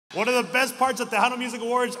One of the best parts of Tejano Music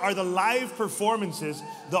Awards are the live performances.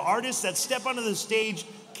 The artists that step onto the stage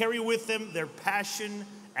carry with them their passion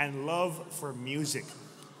and love for music.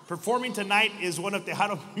 Performing tonight is one of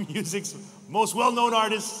Tejano Music's most well-known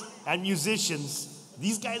artists and musicians.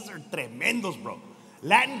 These guys are tremendos, bro.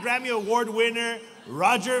 Latin Grammy Award winner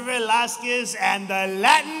Roger Velasquez and the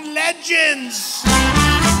Latin Legends.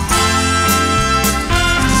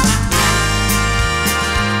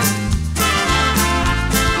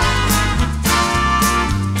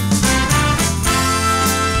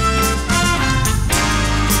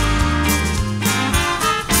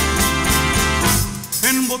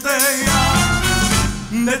 En botella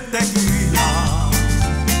de tequila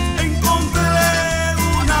encontré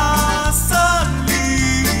una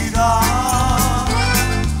salida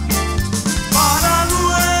para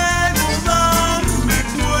luego darme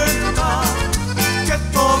cuenta que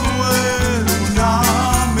todo era una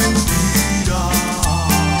mentira.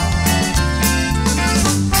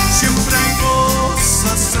 Siempre hay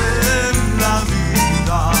cosas en la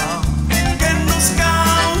vida que nos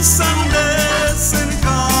causan desencanto.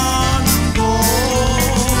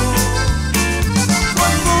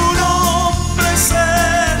 Cuando un hombre se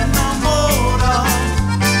enamora,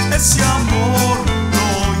 ese amor lo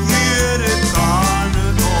hiere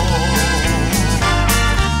tanto.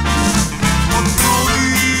 Otro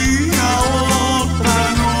día, otra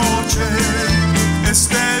noche,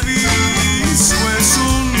 este vicio es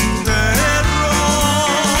un terror.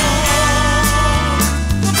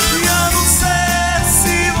 Ya no sé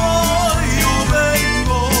si voy o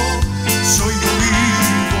vengo, soy yo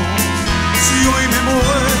vivo, si hoy me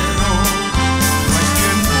muero, no hay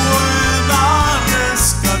quien pueda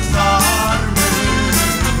rescatarme.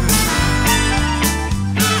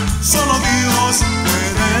 Solo Dios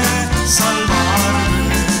puede salvarme.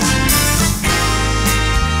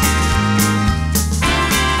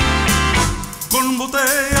 Con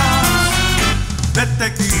botella de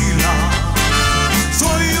tequila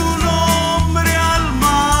soy un hombre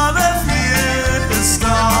alma de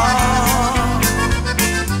fiesta.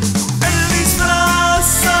 El disfraz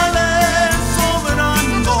sale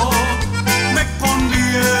sobrando, me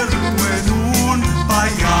convierto en un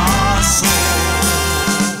payaso.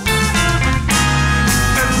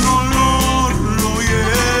 El dolor lo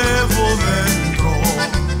llevo dentro,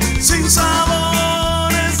 sin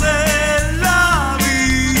sabores de la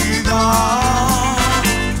vida.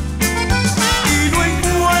 Y no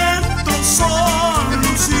encuentro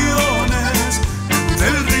soluciones en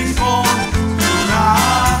el rincón de una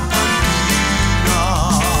cantina.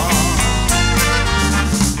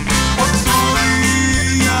 Otro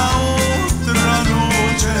día, otra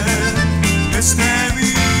noche, este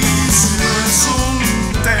vicio es un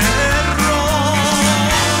terror.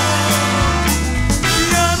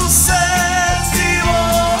 Ya no sé si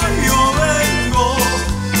voy o vengo,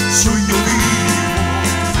 soy yo vivo,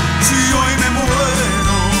 si hoy me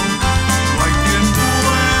muero, no hay quien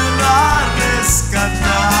pueda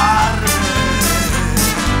rescatarme.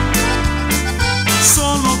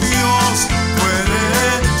 Solo Dios puede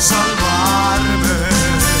salvarme.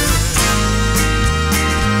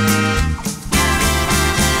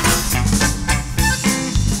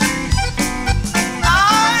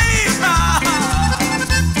 ¡Ay!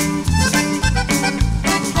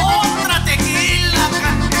 ¡Otra tequila,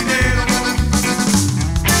 cantinero!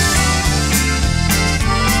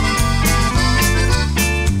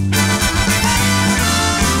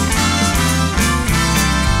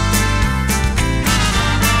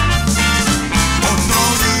 Otro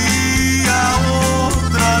día,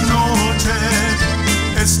 otra noche,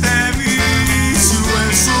 este vicio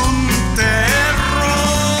es un terror.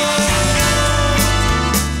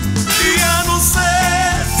 Ya no sé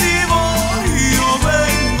si voy o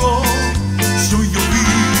vengo, soy yo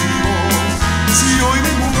vivo, si hoy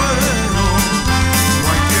me muero, no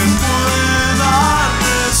hay quien pueda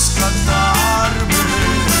rescatarme.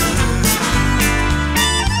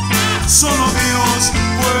 Solo Dios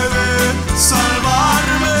puede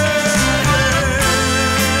salvarme.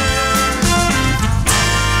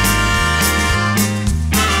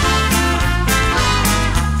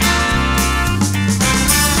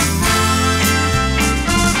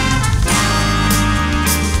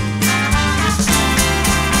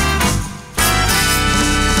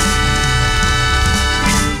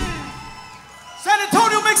 San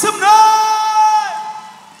Antonio, make some noise!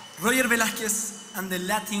 Roger Velasquez and the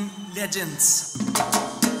Latin Legends.